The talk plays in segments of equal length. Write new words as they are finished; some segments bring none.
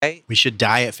die. We should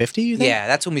die at 50, you think? Yeah,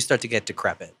 that's when we start to get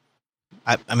decrepit.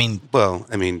 I mean,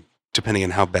 depending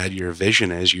on how bad your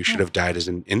vision is, you should have died as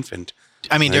an infant.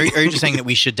 are you just saying that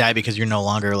we should die because you're no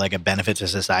longer like a benefit to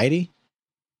society?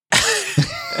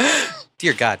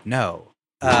 Dear God, no.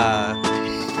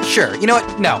 Sure. You know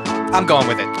what? No, I'm going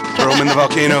with it. Throw him in the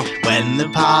volcano. When the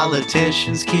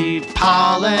politicians keep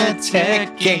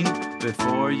politicking.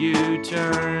 Before you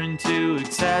turn to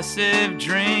excessive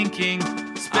drinking,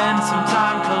 spend some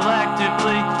time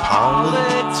collectively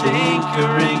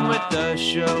politicking with the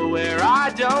show where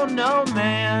I don't know,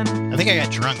 man. I think I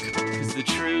got drunk. Cause the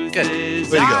truth Good.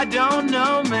 is Way to go. I don't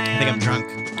know, man. I think I'm drunk.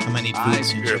 I might need food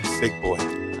soon. You're a big boy.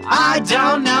 I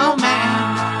don't know,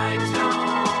 man.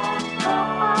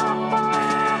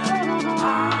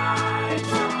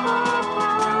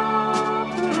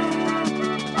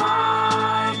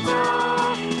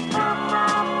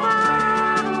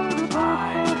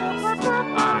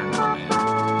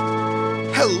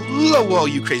 Hello, all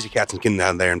you crazy cats and kittens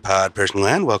down there in pod person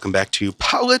land. Welcome back to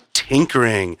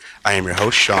Politinkering. I am your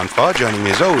host, Sean Faw. Joining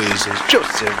me as always is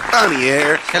Joseph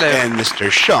Bonnier. Hello. And Mr.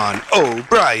 Sean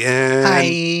O'Brien.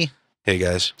 Hi. Hey,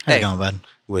 guys. How's Hey. it going, bud?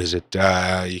 What is it?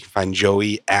 You can find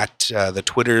Joey at the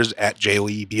Twitters at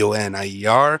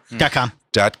JOEBONIER. .com.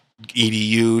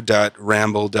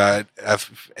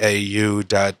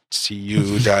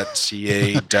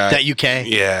 .edu.ramble.fau.cu.ca. .uk.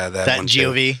 Yeah, that one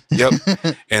too. .gov. Yep.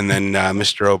 And then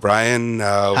Mr. O'Brien,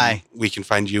 Hi. we can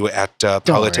find you at Don't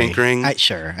worry. Politinkering.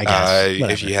 Sure, I guess. If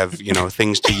Whatever. you have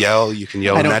things to yell, you can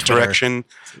yell I in don't that Twitter. direction.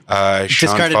 Sean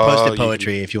Discarded Faw, posted you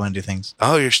poetry if you want to do things.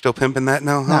 can- you're still pimping that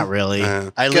now? Huh? Not really. I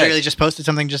Good. literally just posted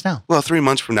something just now. Well, 3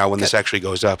 months from now, when this actually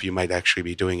goes up, you might actually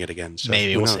be doing it again. So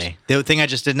Maybe who we'll knows? see. The thing I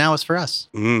just did now was for us.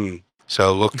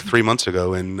 So look 3 months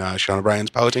ago in Sean O'Brien's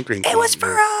Politinkering. It was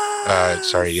for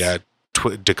us.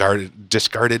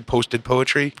 Discarded posted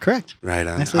poetry. Correct. Right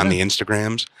Nicely on done. the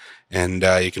Instagrams. And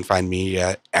you can find me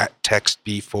at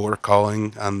text-B4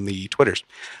 calling on the Twitters.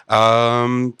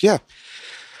 Yeah.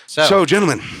 So,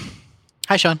 gentlemen,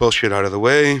 Hi, Sean. bullshit out of the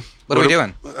way. What are we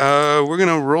doing? We're going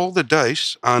to roll the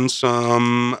dice on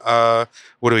some,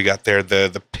 what do we got there?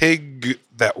 The pig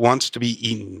that wants to be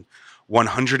eaten.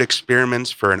 100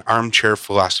 experiments for an armchair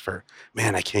philosopher.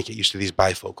 Man, I can't get used to these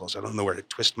bifocals. I don't know where to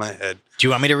twist my head. Do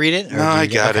you want me to read it? or No, do you I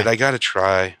get- got okay. it. I got to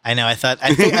try. I know. I figured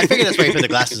that's why you put the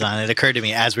glasses on. It occurred to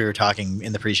me as we were talking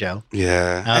in the pre-show.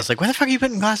 Yeah. I was like, "Why the fuck are you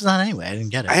putting glasses on anyway?" I didn't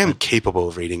get it. I am but- capable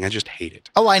of reading. I just hate it.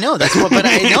 Oh, I know. That's what. But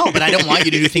I know. But I don't want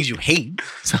you to do things you hate.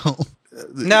 So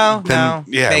No. Yeah,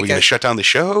 Make we're going a- to shut down the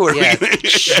show? Or Yeah,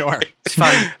 sure. It's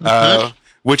fun.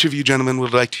 which of you gentlemen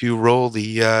would like to roll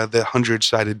the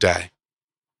 100-sided die?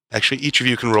 Actually, each of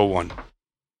you can roll one.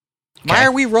 Why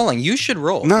are we rolling? You should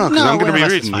roll. No, because No, I'm going to one be of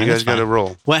us is reading. fine, You guys it's got to fine.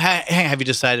 roll. What? Hey, have you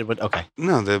decided what? Okay.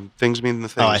 No, the things mean the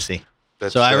things. Oh, I see.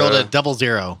 That's, So I rolled a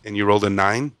 00. And you rolled a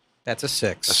 9? That's a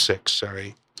 6. A 6,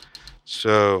 sorry.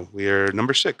 So we are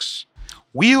number 6.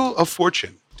 Wheel of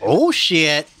Fortune. Oh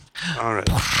shit! All right.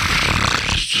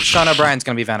 Sean O'Brien's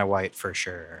going to be Vanna White for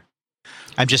sure.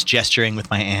 I'm just gesturing with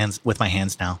my hands. With my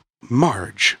hands now.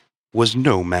 Marge was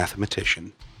no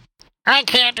mathematician, I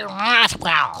can't do math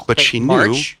well. but Wait, she knew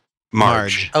Marge?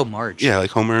 Marge. Oh, Marge. Yeah,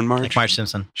 like Homer and Marge. Like Marge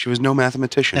Simpson. She was no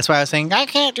mathematician, That's why I was saying I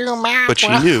can't do math but she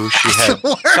well. knew she had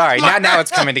Sorry, now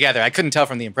it's coming together. I couldn't tell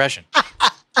from the impression.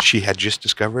 she had just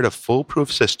discovered a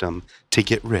foolproof system to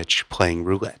get rich playing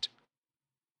roulette.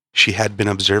 She had been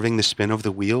observing the spin of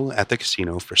the wheel at the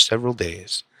casino for several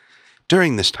days.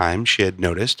 During this time, she had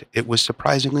noticed it was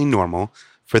surprisingly normal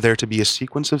for there to be a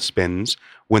sequence of spins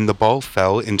when the ball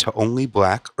fell into only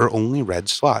black or only red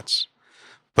slots.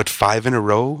 But 5 in a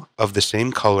row of the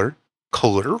same color,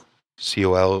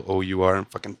 C-O-L-O-U-R, I'm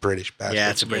fucking British bastard. Yeah,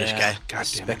 it's a British guy. God damn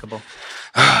it. Despicable.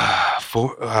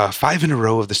 5 in a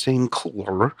row of the same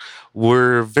color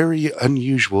were very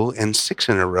unusual, and 6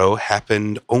 in a row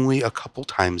happened only a couple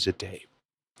times a day.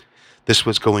 This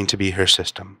was going to be her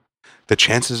system. The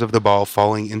chances of the ball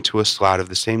falling into a slot of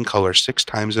the same color 6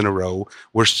 times in a row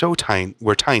were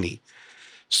tiny.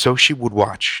 So she would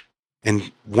watch,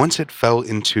 and once it fell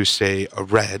into, say, a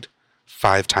red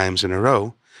 5 times in a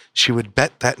row, she would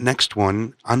bet that next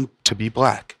one on to be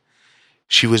black.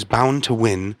 She was bound to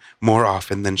win more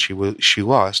often than she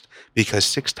lost because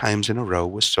 6 times in a row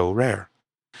was so rare.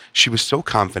 She was so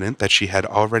confident that she had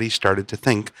already started to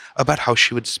think about how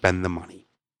she would spend the money.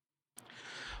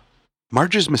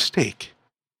 Marge's mistake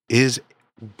is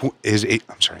a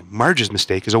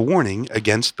warning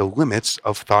against the limits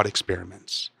of thought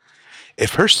experiments.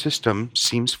 If her system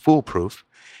seems foolproof,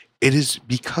 it is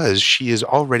because she has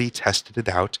already tested it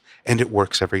out and it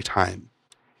works every time.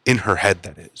 In her head,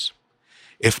 that is.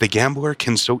 If the gambler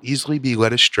can so easily be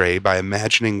led astray by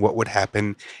imagining what would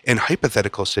happen in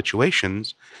hypothetical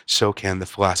situations, so can the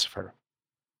philosopher.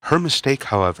 Her mistake,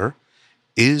 however,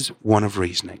 is one of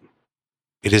reasoning.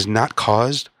 It is not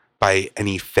caused by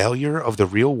any failure of the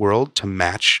real world to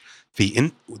match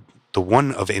the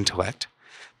one of intellect.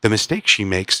 The mistake she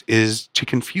makes is to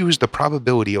confuse the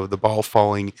probability of the ball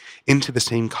falling into the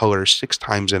same color 6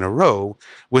 times in a row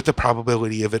with the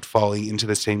probability of it falling into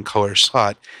the same color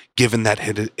slot, given that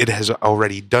it has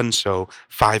already done so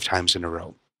 5 times in a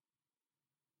row.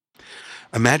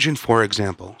 Imagine, for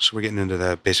example, so we're getting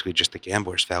into basically just the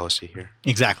gambler's fallacy here.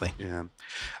 Exactly. Yeah.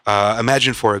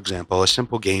 Imagine, for example, a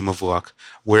simple game of luck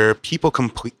where people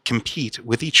compete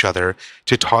with each other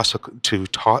on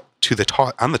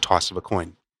the toss of a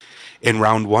coin. In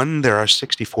round 1, there are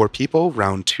 64 people,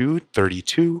 round 2,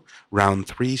 32, round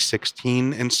 3,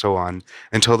 16, and so on,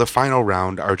 until the final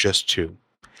round are just 2.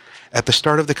 At the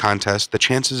start of the contest, the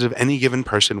chances of any given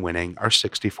person winning are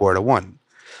 64 to 1.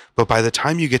 But by the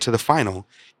time you get to the final,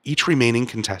 each remaining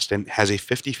contestant has a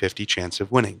 50-50 chance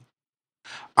of winning.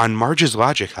 On Marge's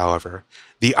logic, however,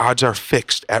 the odds are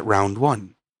fixed at round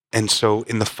 1. And so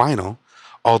in the final,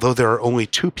 although there are only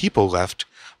 2 people left,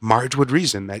 Marge would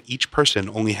reason that each person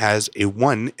only has a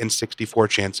 1 in 64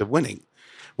 chance of winning,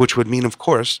 which would mean, of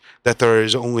course, that there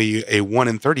is only a 1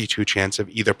 in 32 chance of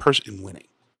either person winning.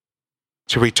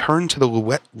 To return to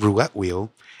the roulette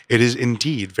wheel, it is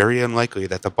indeed very unlikely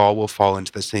that the ball will fall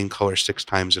into the same color 6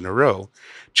 times in a row,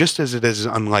 just as it is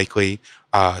unlikely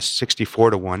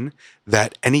 64 to 1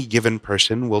 that any given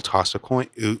person will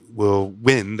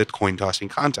win the coin tossing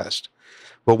contest.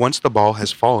 But once the ball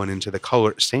has fallen into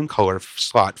the same color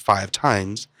slot 5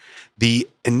 times, the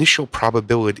initial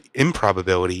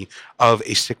improbability of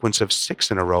a sequence of 6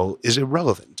 in a row is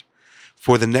irrelevant.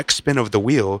 For the next spin of the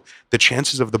wheel, the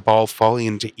chances of the ball falling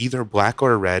into either black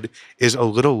or red is a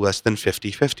little less than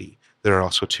 50-50. There are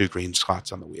also 2 green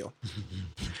slots on the wheel.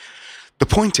 The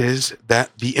point is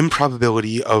that the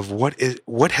improbability of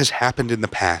what has happened in the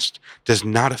past does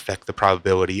not affect the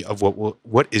probability of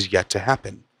what is yet to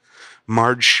happen.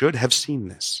 Marge should have seen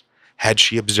this. Had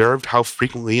she observed how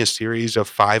frequently a series of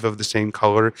 5 of the same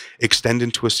color extend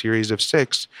into a series of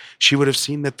 6, she would have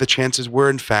seen that the chances were,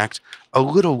 in fact, a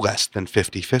little less than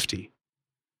 50-50.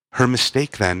 Her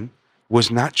mistake, then,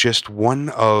 was not just one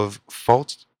of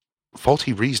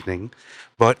faulty reasoning,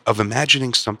 but of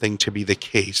imagining something to be the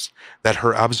case that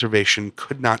her observation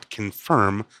could not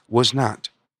confirm was not.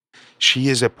 She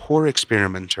is a poor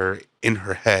experimenter in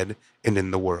her head and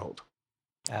in the world.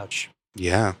 Ouch.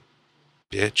 Yeah.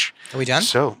 Bitch. Are we done?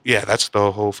 So, yeah, that's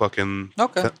the whole fucking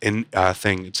Okay.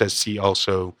 thing. It says, see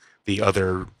also the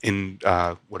other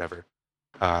whatever.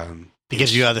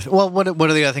 Because you other. Well, what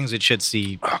are the other things it should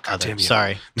see? Oh, God damn you.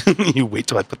 Sorry, You wait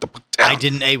till I put the book down. I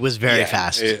didn't. It was very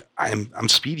fast. I'm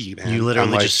speedy, man. You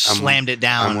literally I'm just slammed it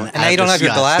down. I'm And now you don't have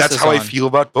your glasses That's how on. I feel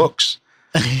about books.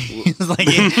 it's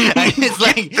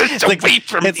like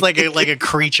a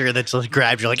creature that's like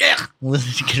grabbed you like, yeah,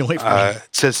 get away from me. It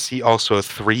says, see also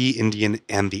 3 Indian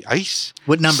and the Ice.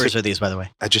 What numbers are these, by the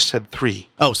way? I just said 3.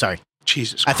 Oh, sorry.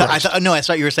 Jesus I Christ.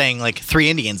 thought you were saying like 3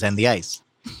 Indians and the ice.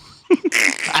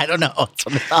 I don't know. That's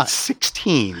what I thought.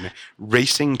 16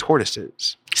 Racing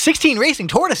Tortoises. 16 racing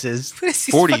tortoises.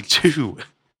 42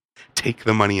 Take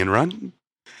the Money and Run.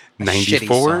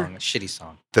 94 Shitty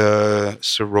song. The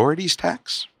Sororities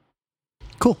Tax.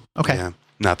 Cool. Okay. Yeah.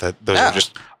 Not that those are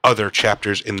just other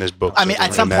chapters in this book. I mean, so it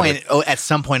at some doesn't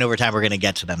matter. point, over time, we're going to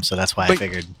get to them. So that's why I But-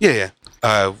 figured. Yeah.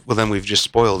 Well, then we've just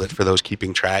spoiled it for those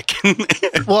keeping track.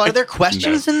 Well, are there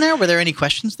questions in there? Were there any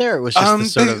questions there? Or it was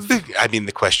just the sort of.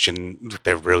 the question,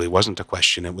 there really wasn't a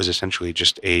question. It was essentially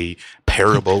just a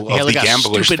parable Yeah, of the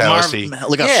gambler's fallacy.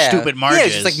 Look how stupid Marge Yeah, is.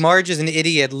 it's just like Marge is an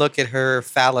idiot. Look at her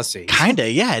fallacy.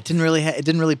 Kinda, yeah. It didn't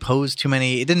really pose too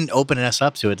many. It didn't open us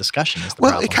up to a discussion. Is the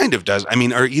Well, problem. it kind of does. I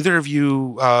mean, are either of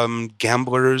you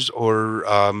gamblers or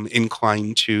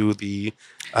inclined to the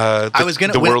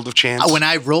world of chance? When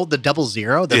I rolled the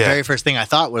 00, the very first thing I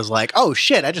thought was like, "Oh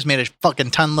shit! I just made a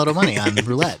fucking ton load of money on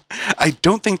roulette." I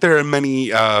don't think there are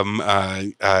many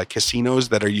casinos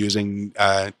that are using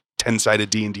 10-sided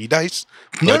D&D dice.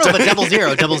 No, but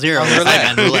 00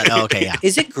 roulette. roulette. Oh, okay, yeah.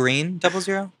 Is it green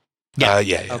 00?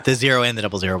 Yeah. The 0 and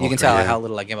the 00. You can tell yeah. how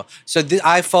little I gamble. So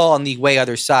I fall on the way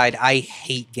other side. I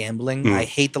hate gambling. I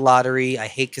hate the lottery. I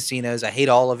hate casinos. I hate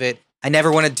all of it. I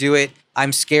never want to do it.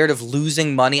 I'm scared of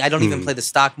losing money. I don't even play the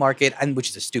stock market, which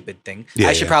is a stupid thing.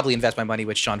 I should probably invest my money,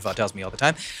 which Sean Vaught tells me all the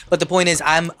time. But the point is,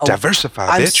 I'm Diversify,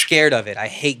 bitch. scared of it. I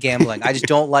hate gambling. I just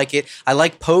don't like it. I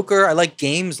like poker. I like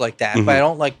games like that, but I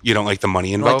don't like. You don't like the money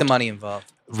I don't involved? like the money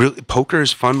involved. Really, poker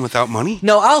is fun without money?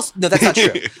 No, that's not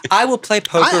true. I will play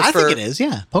poker I for. think it is.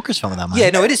 Yeah, poker's fun without money. Yeah,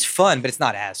 no, it is fun, but it's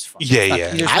not as fun. Yeah, It's not- yeah.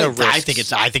 there's no I risks.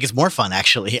 think it's more fun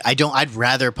actually. I'd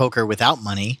rather poker without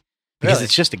money because Really?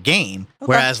 it's just a game. Okay.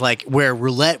 Whereas like where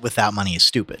roulette without money is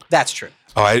stupid. That's true.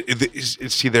 Oh,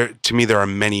 see, to me, there are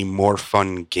many more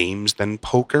fun games than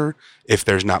poker if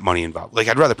there's not money involved. Like,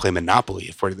 I'd rather play Monopoly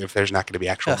if there's not going to be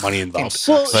actual Ugh, money game involved.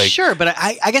 sucks. Well, Like- sure, but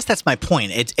I guess that's my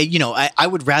point. I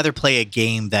would rather play a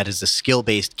game that is a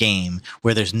skill-based game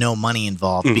where there's no money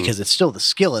involved because it's still the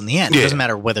skill in the end. It Yeah. doesn't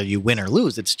matter whether you win or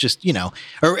lose. It's just,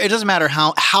 or it doesn't matter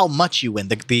how much you win.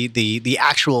 The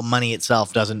actual money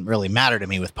itself doesn't really matter to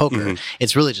me with poker.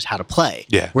 It's really just how to play.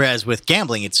 Yeah. Whereas with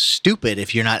gambling, it's stupid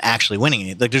if you're not actually winning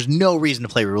it. Like, there's no reason to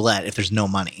play roulette if there's no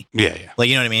money. Yeah. Like,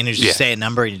 you know what I mean? You just Yeah. say a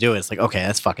number and you do it. It's like, okay,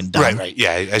 that's fucking dumb. Right.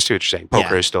 Yeah, I see what you're saying.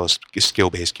 Poker Yeah. is still a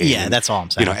skill-based game. Yeah, and, that's all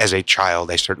I'm saying. as a child,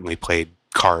 I certainly played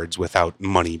cards without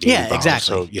money being Yeah, involved.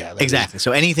 exactly. So, yeah, that Exactly.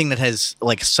 So anything that has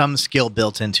like some skill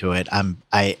built into it,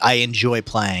 I enjoy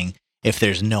playing if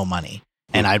there's no money.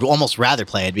 And I'd almost rather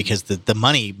play it because the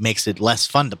money makes it less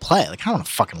fun to play. Like, I don't want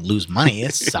to fucking lose money.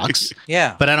 It sucks.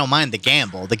 Yeah. But I don't mind the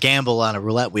gamble. The gamble on a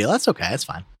roulette wheel, that's okay. That's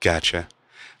fine. Gotcha.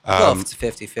 Well, if it's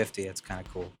 50-50, it's kind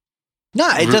of cool. No,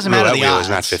 it doesn't matter roulette the wheel odds. is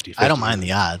not 50-50. I don't mind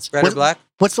the odds. Red or black?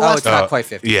 What's the Oh, last? it's not quite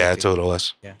 50. Yeah, total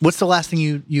less. What's the last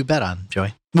thing you bet on,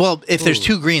 Joey? Well, if there's Ooh.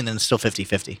 two green, then it's still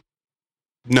 50-50.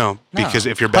 No, No. because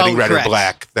if you're betting red correct. or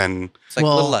black, then It's like a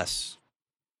Well- little less.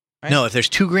 Right? No, if there's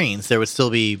two greens, there's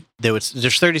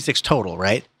 36 total,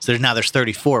 right? So there's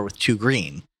 34 with two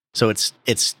green. So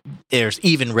there's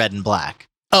even red and black.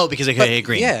 Oh, because I could But, hit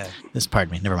green. Yeah.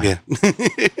 Pardon me. Never mind. yeah.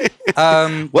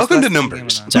 what's Welcome to the last game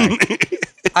numbers. we went on?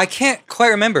 I can't quite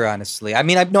remember, honestly. I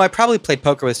mean, I probably played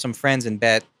poker with some friends and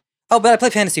bet. Oh, but I play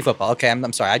fantasy football. Okay,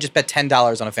 I'm sorry. I just bet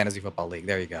 $10 on a fantasy football league.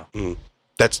 There you go.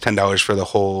 That's $10 for the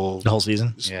whole. The whole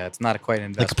season, Yeah, it's not quite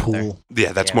an like a investment. pool.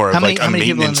 Yeah, that's Yeah. more of How many- like how a many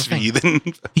people in maintenance the fee than.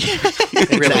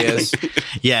 It really is.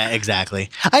 Yeah, exactly.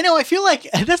 I know. I feel like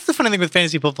that's the funny thing with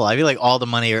fantasy football. I feel like all the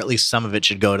money, or at least some of it,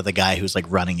 should go to the guy who's like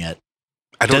running it.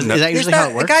 I don't know. Is that There's usually how it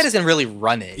The works? guy doesn't really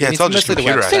run it. Yeah, it's all just mostly the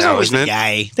computerized website. There's now, always isn't a it?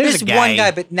 guy. There's a guy. one guy,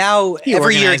 but now He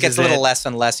every year it organizes gets a little it. less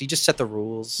and less. You just set the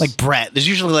rules. Like Brett. There's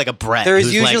usually like a Brett.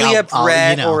 There's who's like, usually a I'll-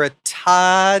 Brett you know. or a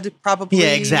Todd, probably.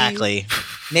 Yeah, exactly.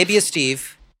 Maybe a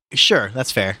Steve. Sure,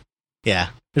 that's fair. Yeah.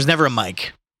 There's never a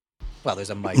Mike. Well, there's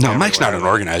a Mike. No, Mike's not an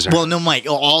everywhere. organizer. Well, no Mike.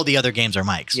 All the other games are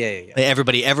Mikes. Yeah, yeah, yeah. Like,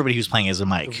 everybody who's playing is a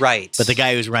Mike. Right. But the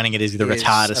guy who's running it is either a Is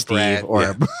Todd, a a Steve, Brett. or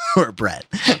Yeah. or a Brett.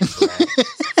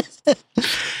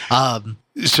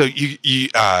 So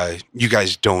you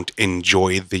guys don't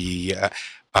enjoy the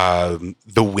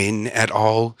win at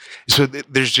all. So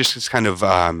there's just this kind of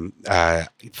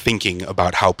thinking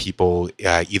about how people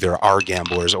either are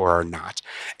gamblers or are not,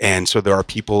 and so there are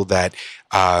people that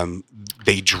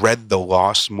they dread the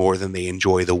loss more than they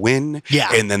enjoy the win. Yeah.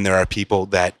 And then there are people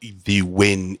that the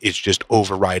win is just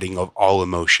overriding of all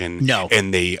emotion. No.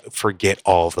 And they forget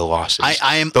all of the losses.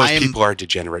 Those people are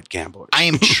degenerate gamblers. I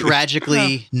am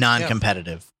tragically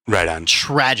non-competitive. Right on.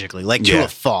 Tragically, like to Yeah. a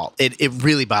fault. It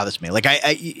really bothers me. Like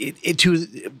it's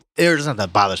not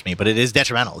that bothers me, but it is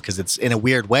detrimental because it's in a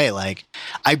weird way. Like,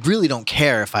 I really don't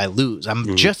care if I lose.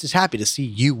 I'm just as happy to see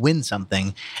you win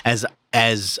something as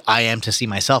I am to see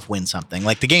myself win something.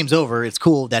 Like, the game's over. It's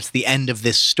cool. That's the end of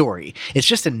this story. It's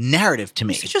just a narrative to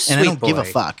me, You're such a and I sweet don't give a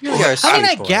boy. fuck. You are a I mean, sweet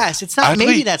I boy. guess it's not. Oddly-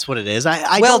 Maybe that's what it is.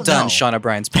 I Well don't done, know. Sean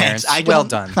O'Brien's parents. Thanks. Well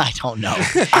done. I don't know.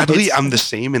 Oddly, I'm the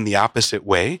same in the opposite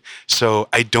way. So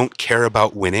I don't care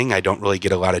about winning. I don't really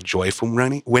get a lot of joy from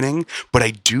winning, but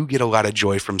I do get a lot of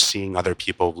joy from seeing other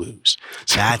people lose.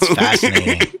 So, That's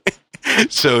fascinating.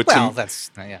 So Well, to, that's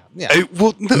yeah.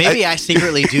 Maybe I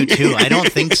secretly do too. I don't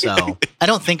think so. I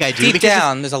don't think I do. Deep because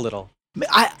down, there's a little.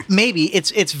 maybe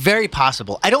it's very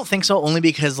possible. I don't think so, only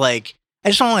because like I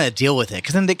just don't want to deal with it.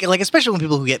 Because then, especially when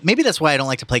people who get, maybe that's why I don't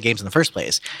like to play games in the first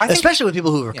place. I think- Especially with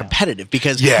people who are yeah. competitive,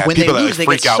 because Yeah, when they people that, lose, like, they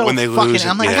freak get out so when they fucking. lose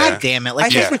I'm like, and- God damn it! Like, I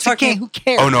think it's we're a game. talking- Who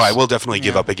cares? oh no, I will definitely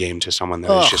give Yeah. up a game to someone that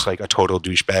is Ugh. just like a total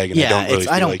douchebag, and Yeah, I don't really.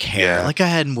 I feel don't like, care. Yeah. Like, go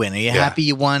ahead and win. Are you Yeah. happy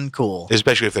you won? Cool.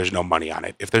 Especially if there's no money on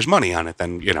it. If there's money on it,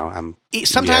 then I'm.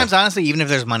 Sometimes, honestly, even if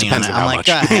there's money Depends on it, on I'm how like, much.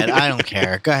 go ahead. I don't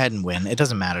care. Go ahead and win. It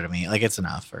doesn't matter to me. Like, it's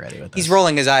enough already with this. He's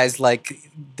rolling his eyes like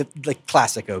like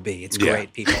classic OB. It's Yeah.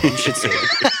 great, people. You should see it.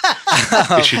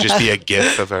 It should just be a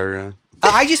gif of our.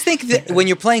 I just think that when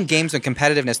you're playing games with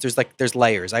competitiveness, there's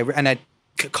layers.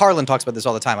 Carlin talks about this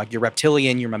all the time, like your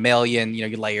reptilian, your mammalian, your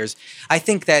layers. I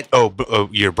think that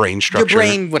your brain structure. your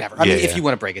brain, whatever. I mean, if Yeah. you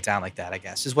want to break it down like that, I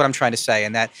guess, is what I'm trying to say.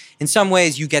 And that in some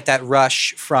ways you get that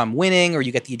rush from winning or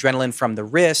you get the adrenaline from the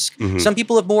risk. Mhm. Some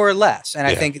people have more or less. And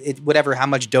I Yeah. think how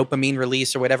much dopamine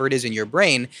release or whatever it is in your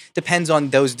brain depends on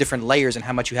those different layers and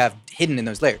how much you have hidden in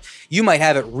those layers. You might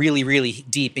have it really, really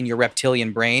deep in your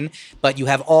reptilian brain, but you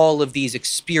have all of these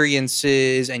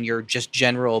experiences and your just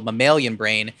general mammalian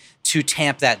brain to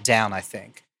tamp that down, I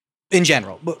think. In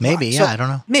general. Maybe, So- yeah, I don't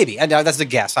know. Maybe. And that's a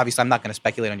guess. Obviously, I'm not going to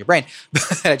speculate on your brain.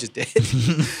 But I just did.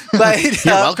 But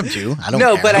You're welcome to. I don't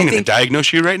no, care. but I'm I going to think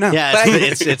diagnose you right now. yeah, but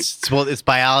it's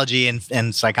biology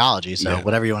and psychology. So Yeah.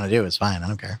 whatever you want to do is fine. I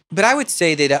don't care. But I would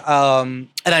say that, and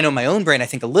I know my own brain, I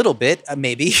think a little bit,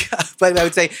 maybe, but I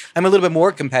would say I'm a little bit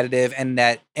more competitive and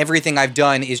that everything I've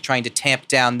done is trying to tamp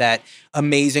down that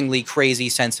amazingly crazy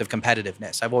sense of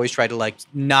competitiveness. I've always tried to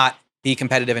not be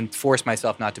competitive and force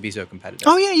myself not to be so competitive.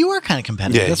 Oh yeah, you are kind of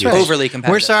competitive. Yeah, That's you right. Overly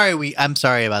competitive. We're sorry. I'm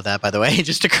sorry about that. By the way, it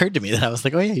just occurred to me that I was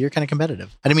like, oh yeah, you're kind of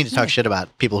competitive. I didn't mean to talk shit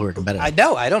about people who are competitive. I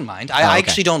know, I don't mind. I Oh, okay.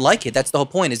 actually don't like it. That's the whole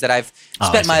point, is that I've Oh, I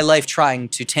spent my see. life trying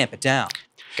to tamp it down.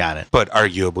 Got it. But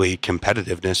arguably,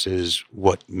 competitiveness is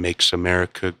what makes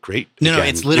America great. No, again.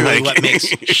 it's literally Like- what makes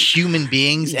human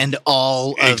beings and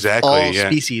all Exactly, yeah.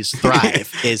 species thrive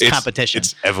is It's- competition.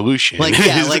 It's evolution. Like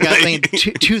yeah, like I mean,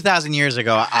 2,000 years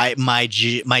ago, my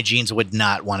genes would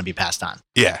not want to be passed on.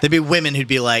 yeah. There'd be women who'd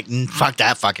be like, "Fuck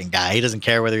that fucking guy. He doesn't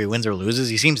care whether he wins or loses.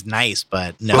 He seems nice,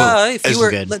 but no, If this you is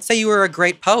were, good." let's say you were a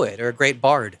great poet or a great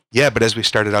bard. Yeah, but as we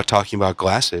started out talking about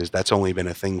glasses, that's only been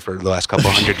a thing for the last couple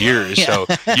hundred years. Yeah. So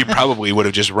you probably would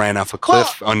have just ran off a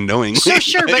cliff unknowingly. So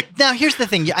sure, but now here's the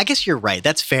thing. I guess you're right.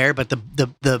 That's fair. But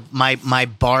my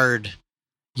bard,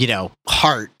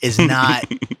 heart is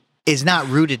not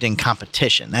rooted in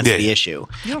competition. That's Yeah, the yeah. issue.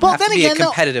 You don't Well, have then to be again, a though-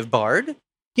 competitive bard.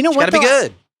 You know You what? got to be though?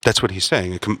 good. That's what he's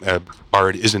saying. A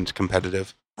bard isn't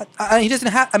competitive. He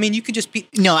doesn't have. I mean, you could just be.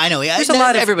 No, I know. There's a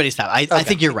lot of- everybody stop. I Okay.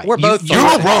 think you're right. We're both You're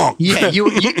Okay. wrong. Yeah,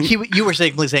 you were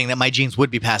simply saying that my genes would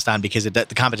be passed on because the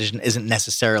competition isn't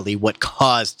necessarily what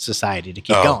caused society to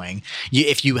keep Oh. going.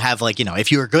 If you have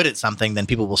if you are good at something, then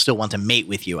people will still want to mate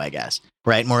with you, I guess.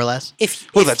 Right, more or less.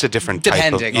 Well, that's a different type of-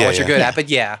 depending on yeah, what you're yeah. good Yeah. at. But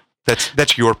yeah,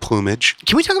 That's your plumage.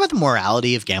 Can we talk about the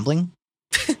morality of gambling?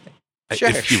 Sure.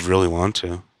 If you really want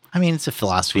to. I mean, it's a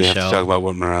philosophy We have to show. talk about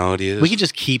what morality is. We can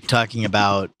just keep talking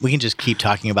about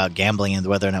gambling and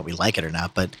whether or not we like it or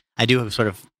not. But I do have sort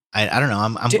of I don't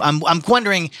know. I'm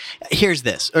wondering. Here's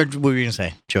this, or what were you gonna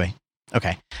say, Joey?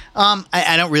 Okay.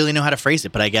 I don't really know how to phrase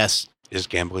it, but I guess. Is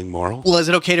gambling moral? Well, is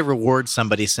it okay to reward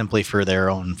somebody simply for their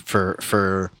own for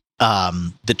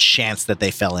the chance that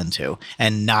they fell into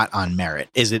and not on merit?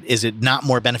 Is it not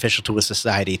more beneficial to a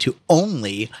society to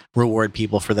only reward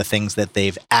people for the things that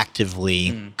they've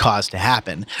actively caused to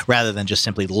happen rather than just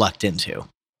simply lucked into?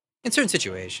 in certain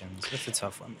situations, that's a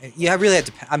tough one. Yeah, I really had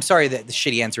to. I'm sorry that the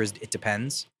shitty answer is it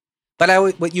depends. But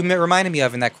what you reminded me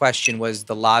of in that question was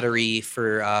the lottery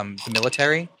for the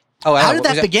military. Oh, How what did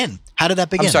was that begin? How did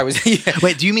that begin? I'm sorry. Yeah.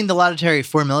 Wait, do you mean the lottery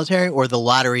for military or the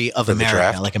lottery of For the America,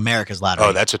 draft? like America's lottery?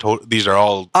 Oh, that's a total. These are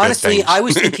all good Honestly, things. I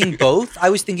was thinking both.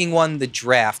 I was thinking one, the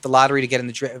draft, the lottery to get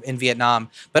in Vietnam,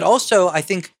 but also I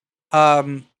think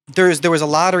there was a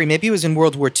lottery. Maybe it was in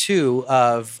World War II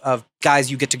of guys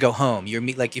you get to go home.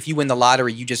 Like if you win the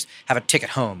lottery, you just have a ticket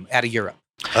home out of Europe.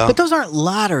 But those aren't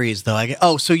lotteries,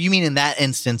 though. So you mean in that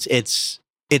instance, it's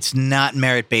not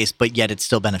merit based, but yet it's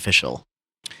still beneficial.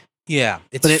 Yeah,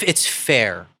 it's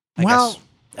fair. I Well,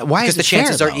 guess, why because is the it fair,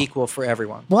 chances are though? equal for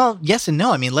everyone. Well, yes and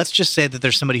no. I mean, let's just say that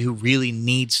there's somebody who really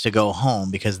needs to go home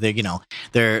because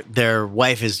their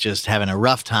wife is just having a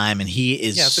rough time, and he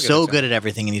is Yeah, that's a good so example. good at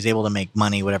everything, and he's able to make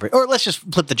money, whatever. Or let's just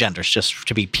flip the genders, just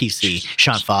to be PC.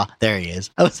 Sean Fa, there he is.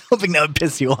 I was hoping that would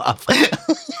piss you off.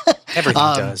 Everything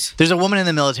does. There's a woman in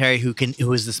the military who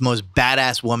is this most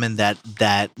badass woman that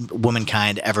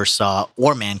womankind ever saw,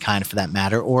 or mankind for that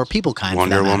matter, or peoplekind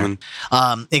Wonder for that matter.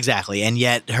 Woman. Exactly. And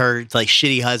yet her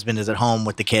shitty husband is at home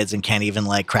with the kids and can't even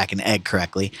crack an egg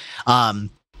correctly.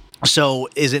 So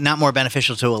is it not more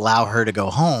beneficial to allow her to go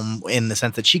home in the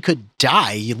sense that she could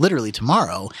die literally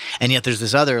tomorrow, and yet there's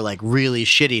this other really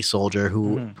shitty soldier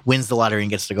who wins the lottery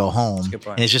and gets to go home, a good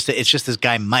point. and it's just this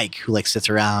guy Mike who sits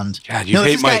around. God, you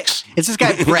hate Mikes. It's this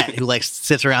guy Brett who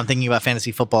sits around thinking about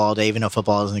fantasy football all day, even though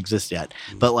football doesn't exist yet.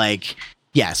 But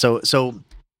yeah, so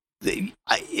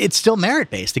it's still merit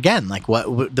based again.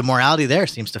 What the morality there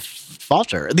seems to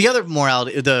falter. The other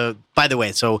morality, by the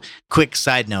way, so quick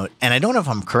side note, and I don't know if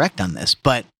I'm correct on this,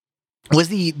 but was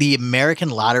the American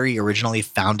lottery originally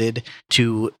founded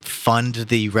to fund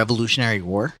the Revolutionary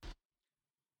War?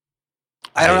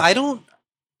 I don't.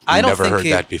 I don't never think heard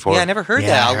that before. Yeah, I never heard Yeah,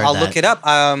 that. I heard I'll that. look it up.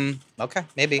 Okay,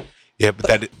 maybe. Yeah,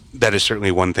 but that is certainly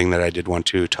one thing that I did want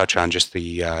to touch on. Just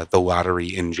the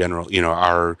lottery in general. You know,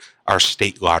 our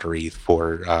state lottery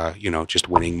for just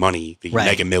winning money, the Right.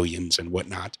 Mega Millions and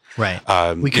whatnot. Right.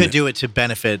 you We could know, do it to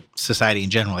benefit society in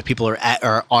general. Like people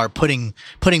are putting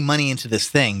money into this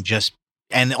thing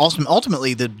and also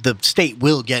ultimately the state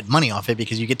will get money off it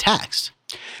because you get taxed.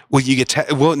 Well, you get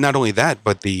not only that,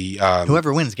 but the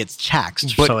Whoever wins gets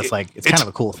taxed. but So it's kind of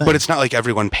a cool thing. But it's not like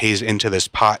everyone pays into this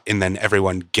pot and then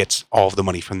everyone gets all of the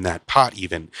money from that pot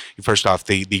even. First off,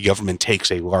 the government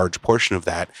takes a large portion of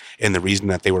that. And the reason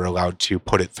that they were allowed to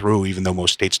put it through, even though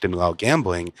most states didn't allow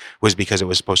gambling, was because it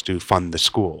was supposed to fund the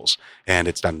schools. And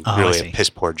it's done I really see. a piss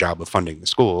poor job of funding the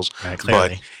schools. Right, But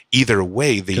clearly. either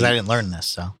way, Because I didn't learn this,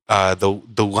 so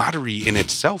the lottery in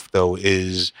itself, though,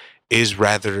 is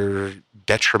rather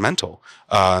detrimental.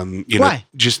 Why?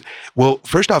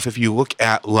 First off, if you look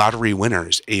at lottery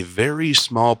winners, a very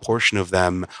small portion of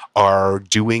them are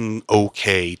doing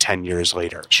okay 10 years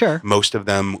later. sure. Most of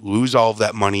them lose all of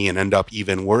that money and end up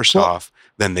even worse Well, off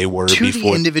than they were To the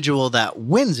before. individual that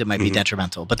wins, it might be Mhm.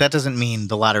 detrimental, but that doesn't mean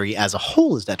the lottery as a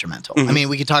whole is detrimental. I Mhm. mean,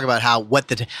 we could talk about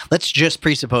let's just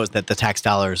presuppose that the tax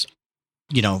dollars,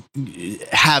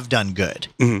 have done good.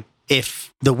 Mhm.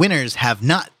 If the winners have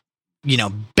not,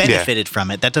 benefited from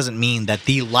it, that doesn't mean that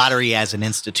the lottery as an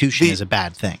institution is a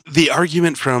bad thing. The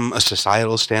argument from a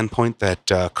societal standpoint that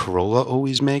Corolla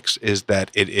always makes is that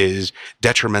it is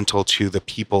detrimental to the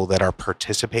people that are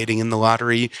participating in the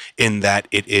lottery, in that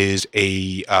it is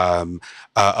a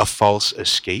false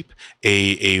escape,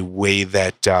 a way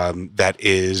that that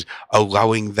is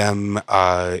allowing them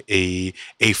a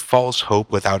false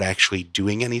hope without actually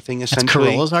doing anything. That's Essentially,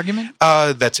 Corolla's argument?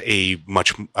 that's a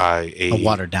much A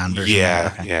watered down version.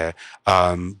 yeah, Okay. yeah.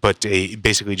 But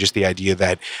basically just the idea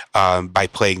that by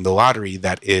playing the lottery,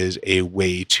 that is a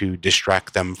way to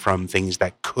distract them from things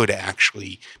that could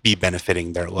actually be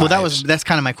benefiting their lives. Well, that's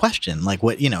kind of my question. Like,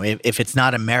 what if it's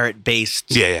not a merit based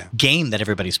yeah. game that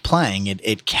everybody's playing,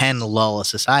 it can lull a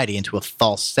society into a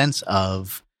false sense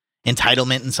of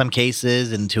entitlement in some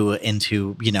cases, into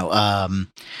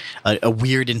a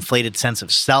weird inflated sense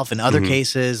of self in other Mhm.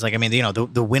 cases. Like, I mean,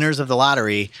 the winners of the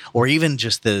lottery, or even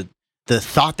just the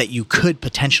thought that you could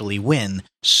potentially win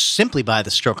simply by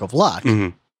the stroke of luck,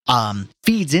 Mhm.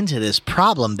 Feeds into this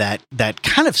problem that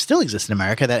kind of still exists in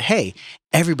America, that, hey,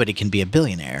 everybody can be a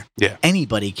billionaire. Yeah.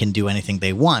 Anybody can do anything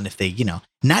they want if they,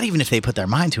 not even if they put their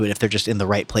mind to it, if they're just in the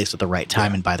right place at the right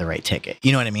time and buy the right ticket.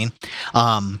 You know what I mean?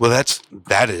 Well,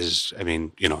 that is, I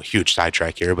mean, huge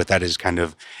sidetrack here, but that is kind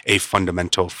of a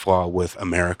fundamental flaw with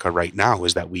America right now,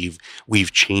 is that we've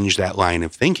changed that line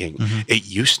of thinking. Mhm. It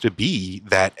used to be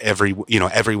that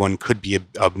everyone could be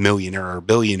a millionaire or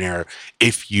billionaire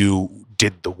if you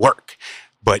did the work.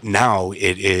 But now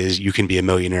it is, you can be a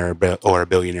millionaire or a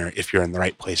billionaire if you're in the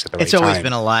right place at the right It's time. always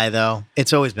been a lie, though.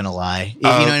 It's always been a lie. You know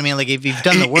what I mean? Like, if you've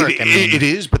done the work, It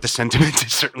is, but the sentiment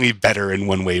is certainly better in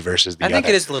one way versus the I other. think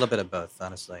it is a little bit of both,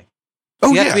 honestly. Oh,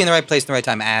 You have yeah. to be in the right place in the right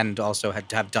time, and also have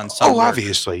done some Oh, work.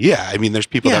 obviously, yeah. I mean, there's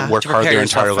people Yeah, that work to hard prepare their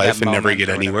yourself entire for that life and never moment get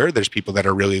or whatever. anywhere. There's people that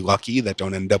are really lucky that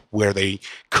don't end up where they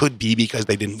could be because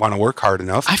they didn't want to work hard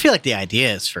enough. I feel like the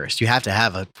idea is first. You have to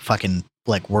have a fucking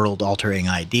world altering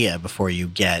idea before you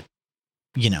get,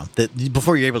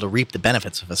 before you're able to reap the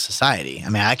benefits of a society. I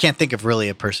mean, I can't think of really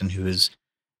a person who's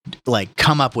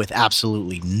come up with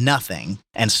absolutely nothing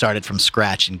and started from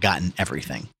scratch and gotten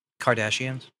everything.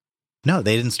 Kardashians? No,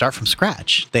 they didn't start from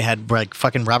scratch. They had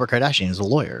fucking Robert Kardashian as a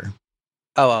lawyer.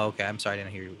 Oh, okay. I'm sorry. I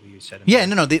didn't hear what you said. Yeah,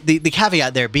 no. The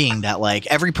caveat there being that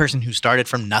every person who started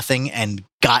from nothing and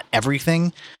got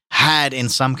everything had in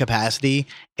some capacity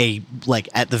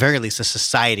at the very least a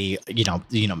society,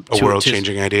 A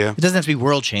world-changing idea. It doesn't have to be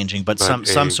world changing, but some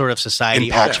a sort of society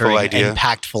impactful altering, idea.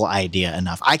 impactful idea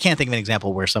enough. I can't think of an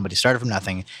example where somebody started from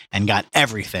nothing and got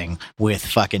everything with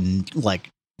fucking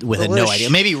with Well, no there's idea.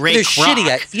 Maybe Ray There's Kroc.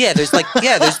 shitty.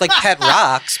 There's pet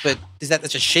rocks, but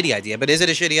that's a shitty idea. But is it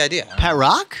a shitty idea? Pat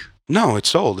Rock? No, it's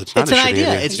sold. It's not It's a an shitty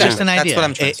idea. It's Exactly. just an That's idea. what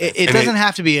I'm trying to say. It And doesn't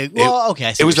have to be a. Well, okay.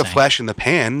 I see It what was you're a saying. flash in the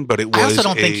pan, but it was. I also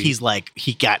don't think a- he's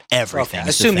he got everything. Okay.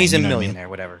 is the Assume thing, he's a you know what I mean? millionaire,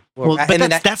 whatever. Well, but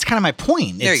and then that's kind of my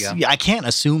point. There you I can't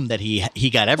assume that he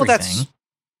got well, everything. that's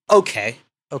okay.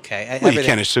 Okay. Well, you Everything-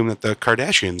 can't assume that the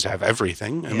Kardashians have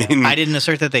everything. I Yeah. mean, I didn't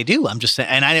assert that they do. I'm just saying,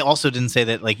 and I also didn't say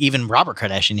that even Robert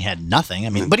Kardashian had nothing. I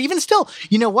mean, Mm. but even still,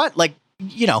 you know what?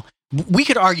 We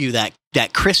could argue that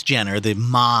Kris Jenner, the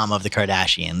mom of the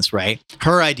Kardashians, right?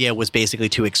 Her idea was basically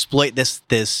to exploit this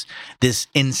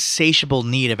insatiable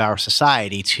need of our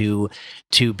society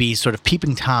to be sort of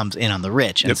peeping toms in on the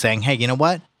rich and Yep. saying, hey, you know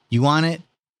what? You want it?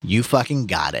 You fucking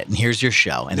got it. And here's your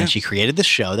show. And then she created this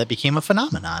show that became a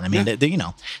phenomenon. I mean, you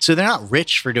know, so they're not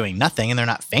rich for doing nothing and they're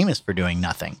not famous for doing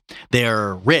nothing.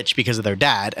 They're rich because of their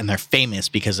dad and they're famous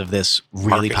because of this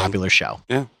really popular show.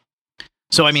 Yeah.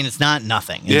 So, I mean, it's not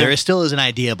nothing. Yeah. There still is an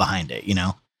idea behind it, you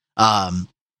know?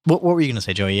 What were you going to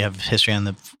say, Joey? You have history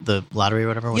on the lottery or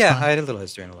whatever? What's Yeah, going on? I had a little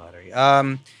history on the lottery.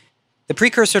 The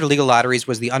precursor to legal lotteries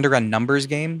was the underground numbers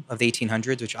game of the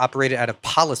 1800s, which operated out of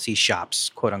policy shops,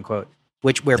 quote unquote,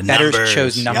 where The bettors numbers,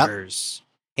 chose yep. numbers.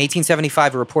 In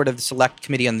 1875, a report of the Select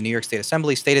Committee on the New York State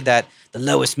Assembly stated that the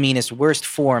lowest, meanest, worst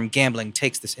form gambling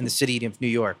takes this in the city of New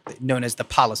York, known as the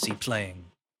policy playing.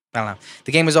 I don't know.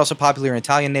 The game was also popular in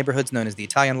Italian neighborhoods, known as the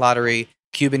Italian lottery,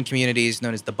 Cuban communities,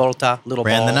 known as the Bolta, little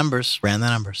Ran ball. the numbers.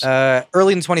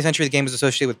 Early in the 20th century, the game was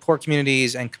associated with poor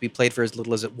communities and could be played for as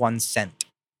little as 1 cent.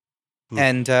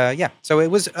 And so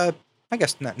it was, I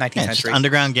guess, 19th Yeah, just century.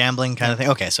 underground gambling kind of thing.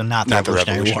 Okay, so not the Not the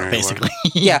Revolutionary War, Revolutionary War.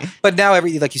 basically. Yeah, but now,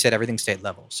 like you said, everything's state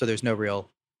level. So there's no real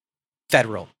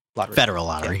federal lottery. Federal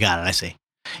lottery. Got it. I see.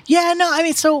 Yeah, no, I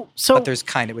mean, so But there's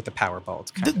kind of, with the Powerball,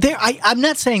 it's kind of. I'm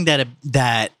not saying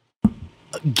that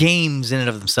games in and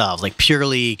of themselves, like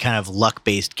purely kind of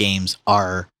luck-based games,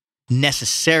 are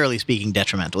necessarily speaking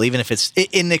detrimental, even if it's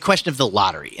in the question of the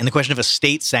lottery, in the question of a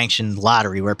state-sanctioned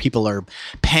lottery where people are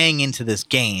paying into this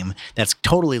game that's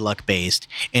totally luck-based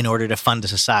in order to fund a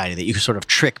society, that you can sort of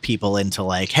trick people into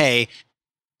like, hey,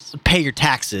 pay your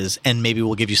taxes and maybe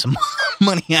we'll give you some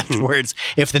money afterwards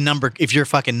if your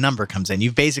fucking number comes in.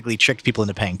 You've basically tricked people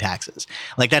into paying taxes.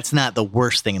 Like, that's not the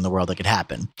worst thing in the world that could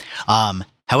happen.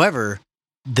 However,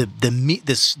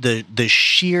 the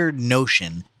sheer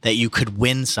notion that you could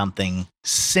win something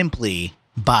simply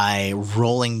by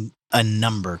rolling a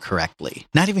number correctly,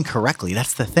 not even correctly,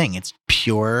 that's the thing. It's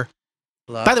pure.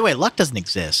 Luck. By the way, luck doesn't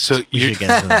exist. So we you- should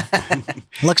get into that.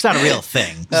 Luck's not a real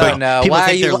thing. Oh, So no. people Why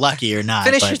think are you they're lucky or not.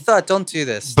 Finish but your thought. Don't do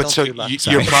this. But Don't so do luck.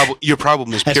 your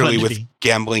problem is That's purely what with it should be.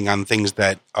 gambling on things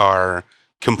that are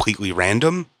completely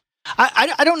random.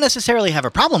 I don't necessarily have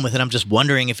a problem with it. I'm just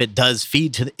wondering if it does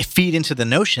feed into the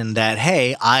notion that,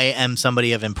 hey, I am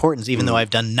somebody of importance, even though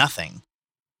I've done nothing.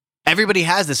 Everybody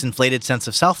has this inflated sense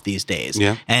of self these days.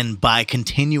 Yeah. And by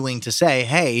continuing to say,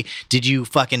 hey, did you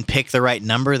fucking pick the right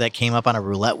number that came up on a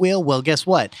roulette wheel? Well, guess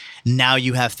what? Now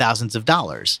you have thousands of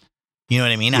dollars. You know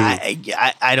what I mean?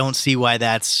 I don't see why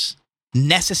that's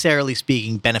necessarily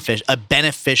speaking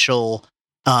beneficial,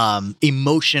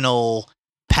 emotional,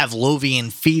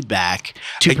 Pavlovian feedback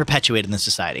to perpetuate in the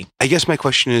society. I guess my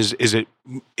question is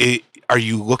are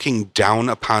you looking down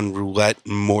upon roulette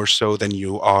more so than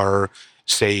you are,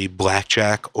 say,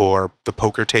 blackjack or the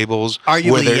poker tables?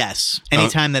 Arguably, yes.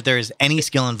 Anytime that there is any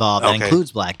skill involved that Okay.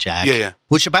 includes blackjack, Yeah.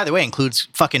 which, by the way, includes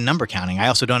fucking number counting. I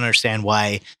also don't understand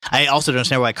why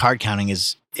card counting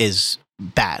is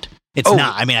bad. It's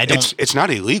not. I mean, I don't. It's not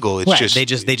illegal. It's Right, just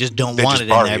they just don't they want just it in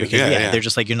bar there you. because Yeah. they're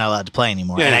just like, you're not allowed to play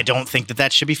anymore. Yeah. And I don't think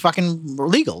that should be fucking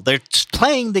legal. They're just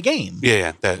playing the game.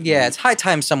 Yeah. Yeah, it's high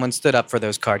time someone stood up for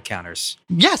those card counters.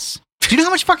 Yes. Do you know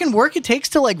how much fucking work it takes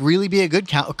to like really be a good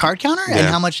card counter and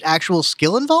Yeah. how much actual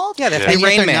skill involved? Yeah, they Yeah. play And yet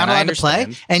Rain they're Man. not I allowed to play,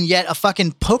 understand. and yet a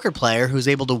fucking poker player who's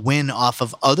able to win off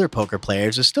of other poker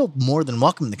players is still more than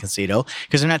welcome in the casino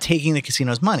because they're not taking the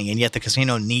casino's money, and yet the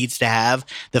casino needs to have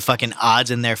the fucking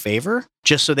odds in their favor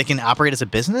just so they can operate as a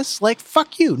business. Like,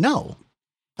 fuck you, no.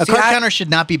 A See, card I- counter should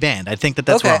not be banned. I think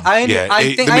that's Okay, wrong. I Yeah,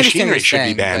 think the I understand machinery what should you're be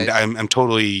saying, banned. but- I'm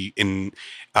totally in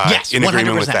Yes, in 100%.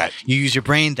 agreement with that. You use your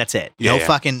brain, that's it. Yeah, No yeah.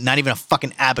 fucking, not even a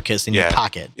fucking abacus in your Yeah.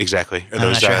 pocket. Exactly. Or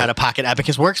I'm not sure how a pocket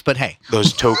abacus works, but hey.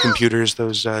 those toe computers,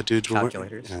 those dudes were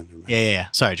Calculators. Yeah, never mind. Yeah.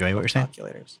 Sorry, Joey, what were you saying?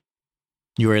 Calculators.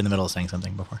 You were in the middle of saying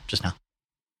something before, just now.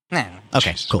 Nah.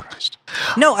 Okay, Jesus cool. Christ.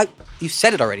 No, you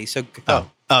said it already. So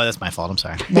go. Oh, that's my fault. I'm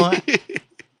sorry. Well,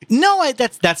 no,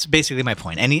 that's basically my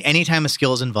point. Anytime a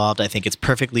skill is involved, I think it's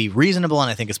perfectly reasonable, and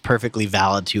I think it's perfectly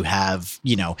valid to have,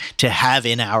 to have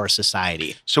in our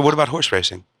society. So what about horse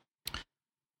racing?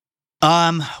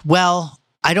 Well,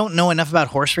 I don't know enough about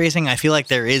horse racing. I feel like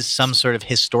there is some sort of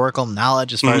historical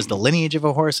knowledge as far as the lineage of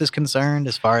a horse is concerned,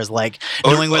 as far as like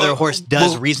knowing whether a horse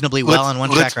does reasonably well on one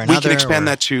track or another. We can expand or-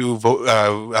 that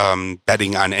to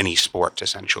betting on any sport,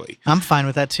 essentially. I'm fine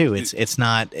with that too. It's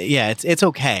not. Yeah, it's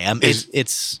okay.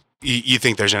 It's. You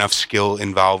think there's enough skill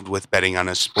involved with betting on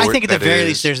a sport? I think at the that very is-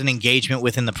 least there's an engagement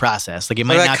within the process. Like it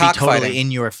What might about not be totally cockfighting?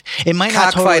 in your. It might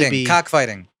not totally be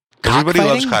Cockfighting. Everybody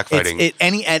loves cockfighting.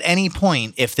 cockfighting. At any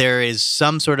point, if there is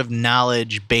some sort of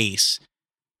knowledge base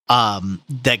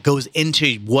that goes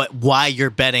into why you're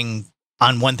betting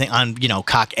on one thing, on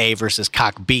cock A versus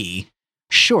cock B,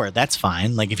 sure, that's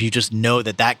fine. Like if you just know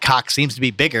that cock seems to be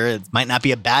bigger, it might not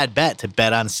be a bad bet to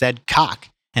bet on said cock.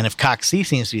 And if cock C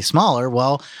seems to be smaller,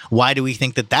 well, why do we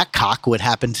think that cock would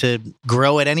happen to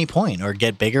grow at any point or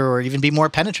get bigger or even be more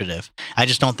penetrative? I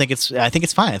just don't think I think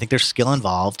it's fine. I think there's skill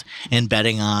involved in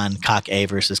betting on cock A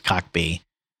versus cock B.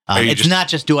 It's not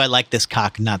just, do I like this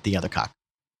cock, not the other cock.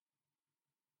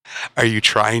 Are you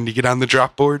trying to get on the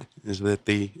drop board? Is that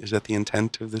the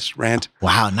intent of this rant?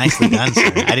 Wow, nicely done, sir.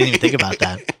 I didn't even think about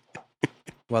that.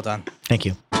 Well done. Thank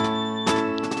you.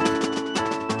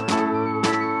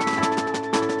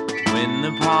 When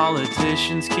the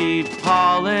politicians keep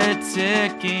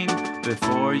politicking,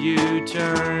 before you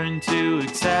turn to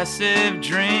excessive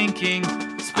drinking,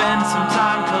 spend some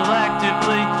time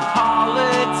collectively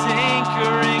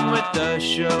politinkering with the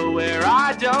show where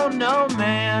I don't know,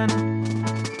 man.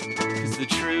 'Cause the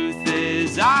truth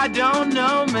is, I don't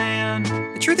know, man.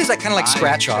 The truth is, I kind of like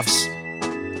scratch-offs.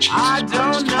 I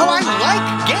don't know. Oh, I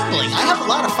like gambling. I have a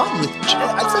lot of fun with.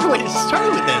 That's the way to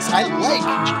start with this. I like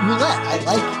roulette. I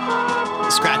like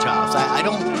scratch-offs. I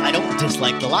don't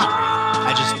dislike the lottery.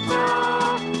 I just,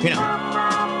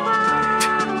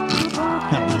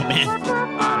 I don't know, man.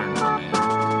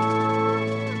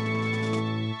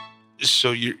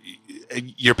 So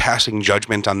you're passing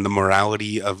judgment on the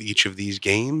morality of each of these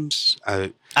games?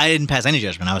 I didn't pass any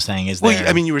judgment. I was saying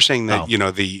you were saying that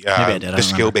the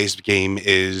skill-based game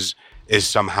is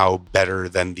somehow better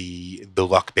than the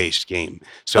luck-based game.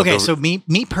 So so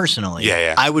me personally,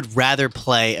 I would rather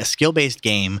play a skill-based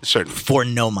game for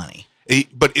no money.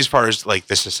 But as far as like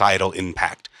the societal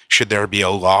impact, should there be a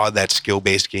law that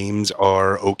skill-based games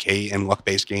are okay and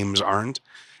luck-based games aren't?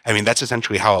 I mean, that's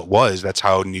essentially how it was. That's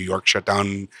how New York shut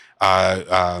down,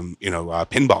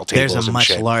 pinball tables. There's a much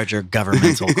larger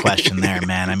governmental question there,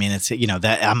 man. I mean, it's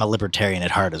that I'm a libertarian at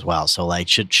heart as well. So, like,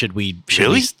 should we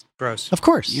really? Gross. Of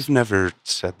course. You've never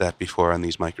said that before on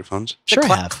these microphones. Sure, I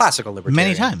have. Classical libertarian.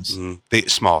 Many times. The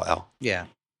small L. Yeah.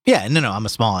 Yeah, no, I'm a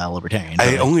small L libertarian.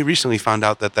 I only recently found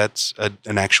out that that's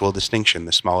an actual distinction,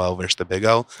 the small L versus the big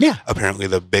L. Yeah. Apparently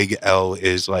the big L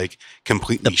is like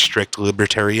completely strict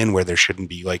libertarian where there shouldn't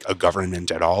be like a government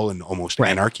at all and almost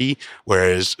anarchy,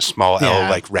 whereas small L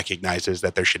like recognizes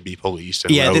that there should be police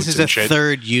and roads this is and a shit.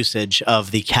 third usage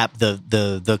of the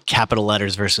capital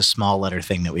letters versus small letter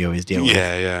thing that we always deal with.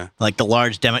 Yeah. Like the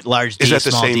large D,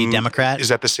 small d Democrat. Is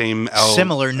that the same L?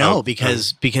 Similar, no,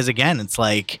 because again, it's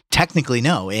like technically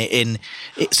no.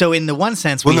 So in the one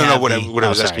sense, what I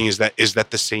was asking is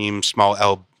that the same small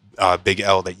L, big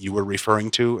L that you were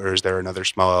referring to, or is there another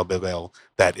small L, big L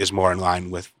that is more in line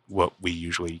with what we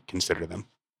usually consider them?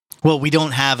 Well, we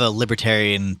don't have a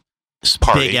libertarian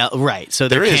party. Big L, right? So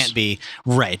there can't be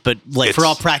right, but like for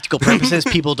all practical purposes,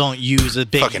 people don't use a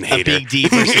big D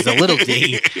versus a little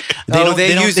d.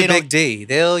 They use a big D.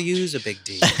 They'll use a big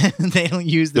D. They don't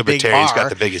use the big R got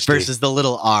the biggest versus the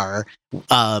little R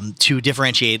to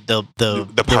differentiate the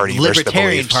party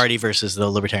libertarian party versus the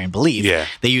libertarian belief. Yeah,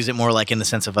 they use it more like in the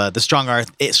sense of the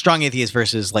strong atheist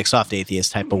versus like soft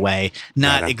atheist type of way.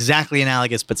 Not exactly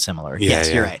analogous, but similar.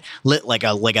 Yes, you're right. Like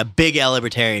a big L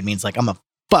libertarian means like I'm a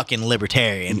fucking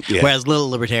libertarian, whereas little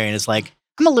libertarian is like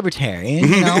I'm a libertarian,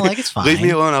 like it's fine. Leave me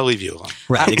alone, I'll leave you alone.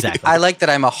 Right, exactly. I like that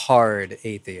I'm a hard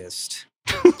atheist.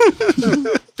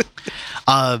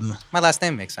 My last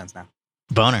name makes sense now.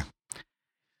 Boner.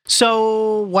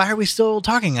 So why are we still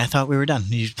talking? I thought we were done.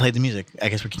 You played the music. I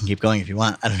guess we can keep going if you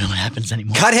want. I don't know what happens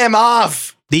anymore. Cut him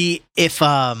off.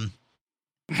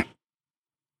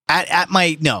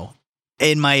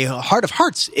 In my heart of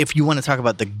hearts, if you want to talk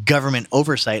about the government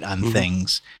oversight on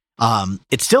things,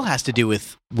 it still has to do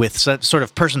with sort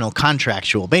of personal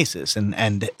contractual basis.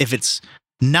 And if it's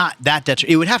not that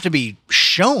it would have to be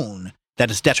shown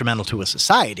that it's detrimental to a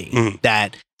society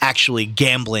that actually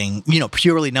gambling,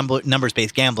 purely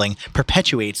numbers-based gambling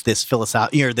perpetuates this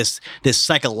this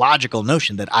psychological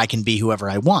notion that I can be whoever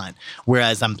I want.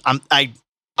 Whereas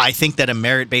I think that a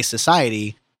merit-based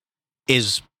society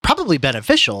is probably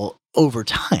beneficial over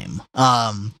time.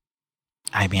 I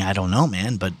mean, I don't know,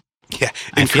 man, but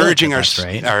encouraging our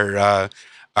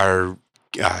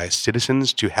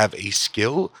citizens to have a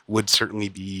skill would certainly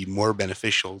be more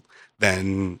beneficial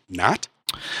than not.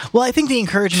 Well, I think the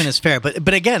encouragement is fair,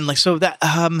 but again, like so that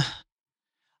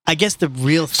I guess the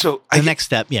next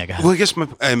step. Yeah, go ahead. Well, I guess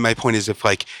my point is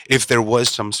if there was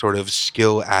some sort of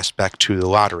skill aspect to the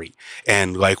lottery,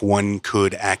 and like one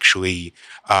could actually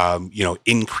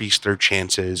increase their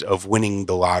chances of winning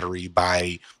the lottery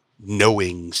by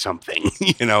knowing something,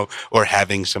 or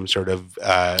having some sort of.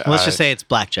 Let's just say it's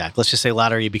blackjack. Let's just say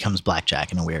lottery becomes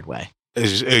blackjack in a weird way.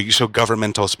 So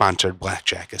governmental sponsored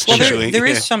blackjack, essentially. Well, there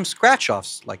is some scratch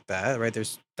offs like that, right?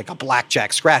 There's like a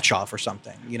blackjack scratch off or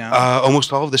something. You know,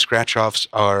 Almost all of the scratch offs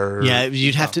are. Yeah,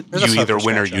 you'd have to. There's a You either focus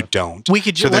win or scratch you off. don't. We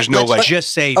could So there's no, let's like-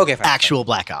 just say Okay, fine, actual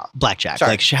blackjack.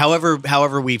 Sorry. Like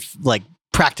however we like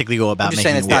practically go about I'm just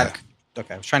making saying it's it work. not.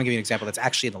 Okay, I was trying to give you an example that's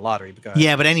actually in the lottery. But go ahead.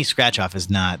 Yeah, but any scratch off is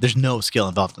not. There's no skill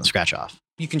involved in the scratch off.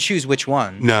 You can choose which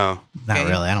one. No. Not Okay.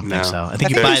 really. I don't No. think so. I I think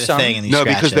you think buy there's the some. thing and you No,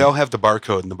 scratch because it. they all have the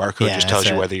barcode, and the barcode Yeah, just tells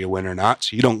that's you it. whether you win or not.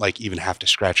 So you don't like even have to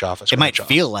scratch off a scratch It might off.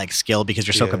 feel like skill because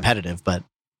you're so Yeah. competitive, but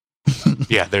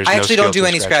Yeah, there's I no actually skill don't do to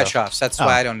any scratch scratch off. offs. That's Oh.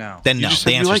 why I don't know. then You no. just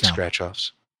The said you answer like is no. scratch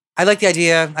offs. I like the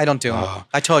idea. I don't do them. Oh.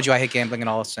 I told you I hate gambling in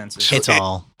all senses. So It's it-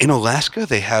 all. In Alaska,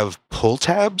 they have pull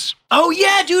tabs. Oh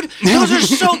yeah, dude, those are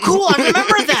so cool. I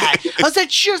remember that. I was like,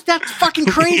 just that's fucking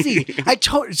crazy.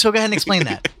 So go ahead and explain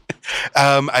that.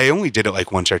 I only did it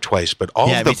like once or twice, but all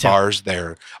Yeah, of the me too. bars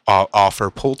there offer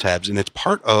pull tabs, and it's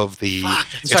part of the.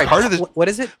 It's Sorry, part of the what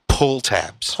is it? pull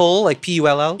tabs. Pull, like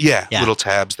PULL? Yeah, Yeah. little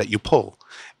tabs that you pull,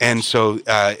 and so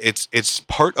it's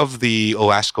part of the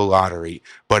Alaska lottery,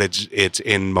 but it's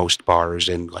in most bars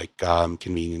and like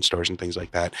convenience stores and things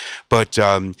like that. But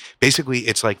basically,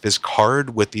 it's like this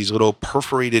card with these little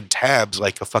perforated tabs,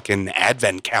 like a fucking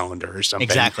advent calendar or something.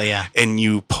 Exactly. Yeah. And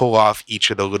you pull off each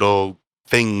of the little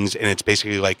things, and it's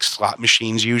basically like slot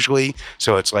machines usually.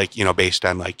 So it's like, based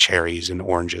on like cherries and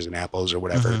oranges and apples or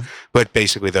whatever. Mhm. But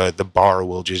basically the bar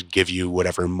will just give you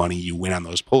whatever money you win on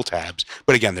those pull tabs.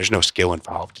 But again, there's no skill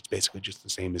involved. It's basically just the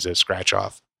same as a scratch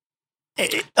off.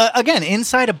 Again,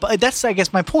 inside a. That's I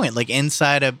guess my point. Like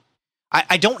inside a.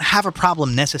 I don't have a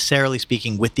problem necessarily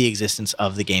speaking with the existence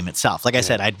of the game itself. Like I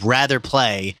said, I'd rather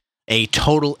play a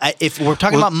total. If we're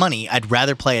talking Well- about money, I'd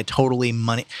rather play a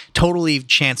totally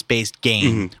chance based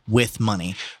game with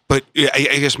money. But I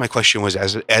guess my question was,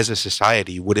 as a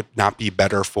society, would it not be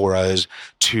better for us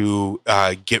to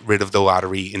get rid of the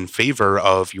lottery in favor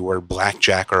of your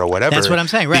blackjack or whatever? That's what I'm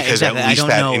saying, right? Because Exactly. at I least don't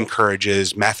that know.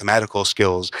 encourages mathematical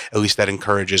skills. At least that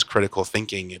encourages critical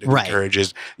thinking. It Right.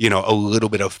 encourages, a little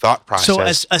bit of thought process. So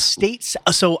as a state,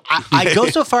 so I go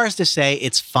so far as to say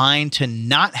it's fine to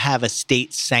not have a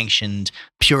state sanctioned,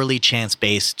 purely chance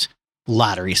based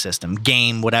lottery system,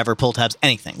 game, whatever, pull tabs,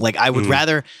 anything. Like I would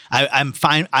rather, I'm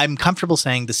fine. I'm comfortable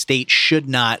saying the state should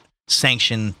not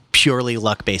sanction purely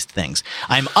luck-based things.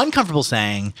 I'm uncomfortable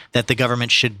saying that the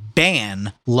government should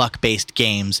ban luck-based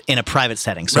games in a private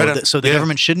setting. So, Right on. so the Yeah.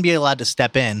 government shouldn't be allowed to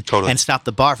step in Totally. and stop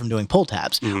the bar from doing pull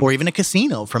tabs, or even a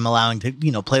casino from allowing to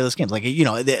play those games. Like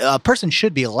a person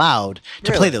should be allowed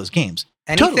to play Really? those games.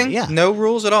 Anything? Totally, yeah. No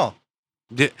rules at all.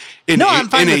 In I'm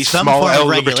fine a with some small form of L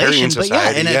regulation, libertarian but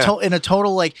society, in a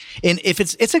total like, if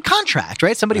it's a contract,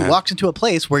 right? Somebody Yeah. walks into a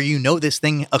place where this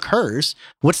thing occurs.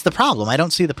 What's the problem? I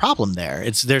don't see the problem there.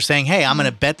 They're saying, hey, I'm going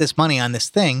to bet this money on this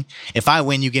thing. If I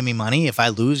win, you give me money. If I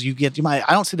lose, you get money.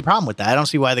 I don't see the problem with that. I don't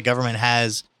see why the government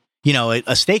has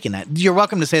a stake in that. You're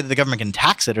welcome to say that the government can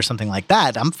tax it or something like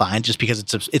that. I'm fine, just because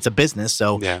it's a business.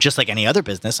 So Yeah. just like any other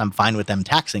business, I'm fine with them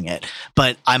taxing it.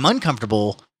 But I'm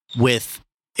uncomfortable with.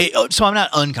 So I'm not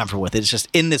uncomfortable with it. It's just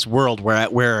in this world where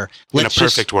in a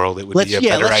perfect world, it would be a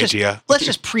better idea. Let's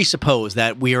just presuppose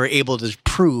that we are able to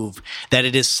prove that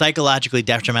it is psychologically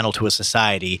detrimental to a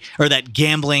society, or that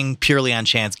gambling purely on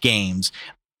chance games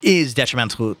is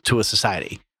detrimental to a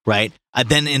society, right?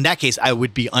 Then in that case, I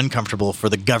would be uncomfortable for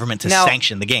the government to Now-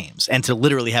 sanction the games and to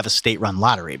literally have a state-run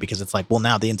lottery, because it's like, well,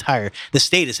 now the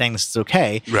state is saying this is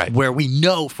okay, Right. where we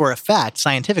know for a fact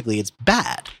scientifically it's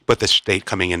bad. But the state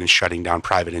coming in and shutting down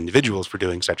private individuals for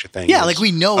doing such a thing. Yeah, is like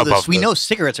we know this. above We the- know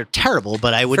cigarettes are terrible,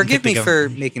 but I wouldn't Forgive think me the for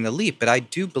government- making the leap, but I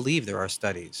do believe there are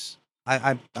studies.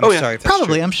 I'm Oh, yeah. sorry if that's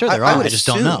Probably, true. I'm sure there I are. would I just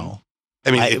don't assume. know. I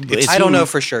mean, it's- I don't know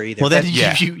for sure either. Well, then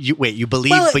Yeah. you wait. You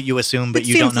believe, Well, but you assume, but it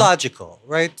you don't seems know. logical,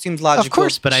 right? Seems logical. Of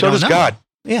course, but I So don't does know. God.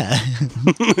 Yeah,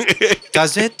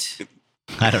 Does it?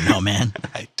 I don't know, man.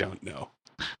 I don't know.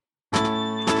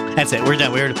 That's it. We're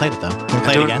done. We already played it though. Can we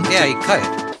play it don't- again? Yeah, you cut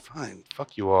it. Fine.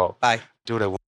 Fuck you all. Bye. Do what I want.